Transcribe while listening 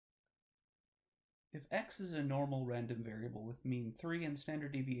If x is a normal random variable with mean 3 and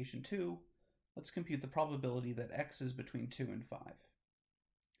standard deviation 2, let's compute the probability that x is between 2 and 5.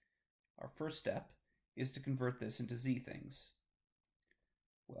 Our first step is to convert this into z things.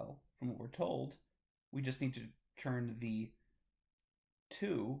 Well, from what we're told, we just need to turn the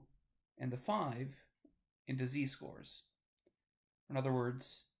 2 and the 5 into z-scores. In other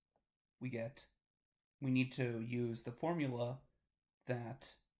words, we need to use the formula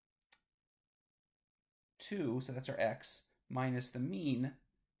that 2, so that's our x, minus the mean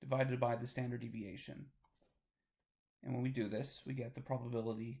divided by the standard deviation. And when we do this, we get the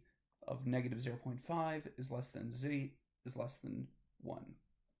probability of negative 0.5 is less than z is less than 1.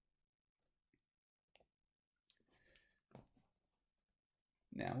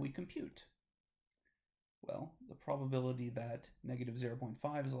 Now we compute. Well, the probability that negative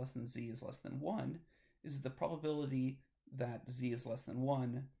 0.5 is less than z is less than 1 is the probability that z is less than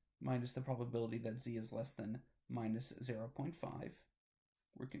 1 minus the probability that z is less than minus 0.5.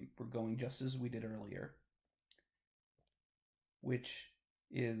 We're going just as we did earlier, which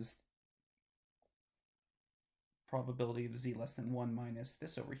is probability of z less than 1 minus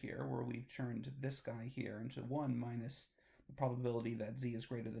this over here, where we've turned this guy here into 1 minus the probability that z is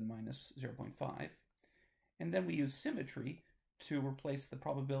greater than minus 0.5. And then we use symmetry to replace the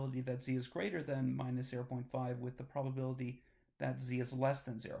probability that z is greater than minus 0.5 with the probability that z is less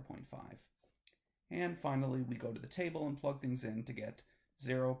than 0.5. And finally, we go to the table and plug things in to get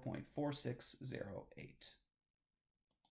 0.4608.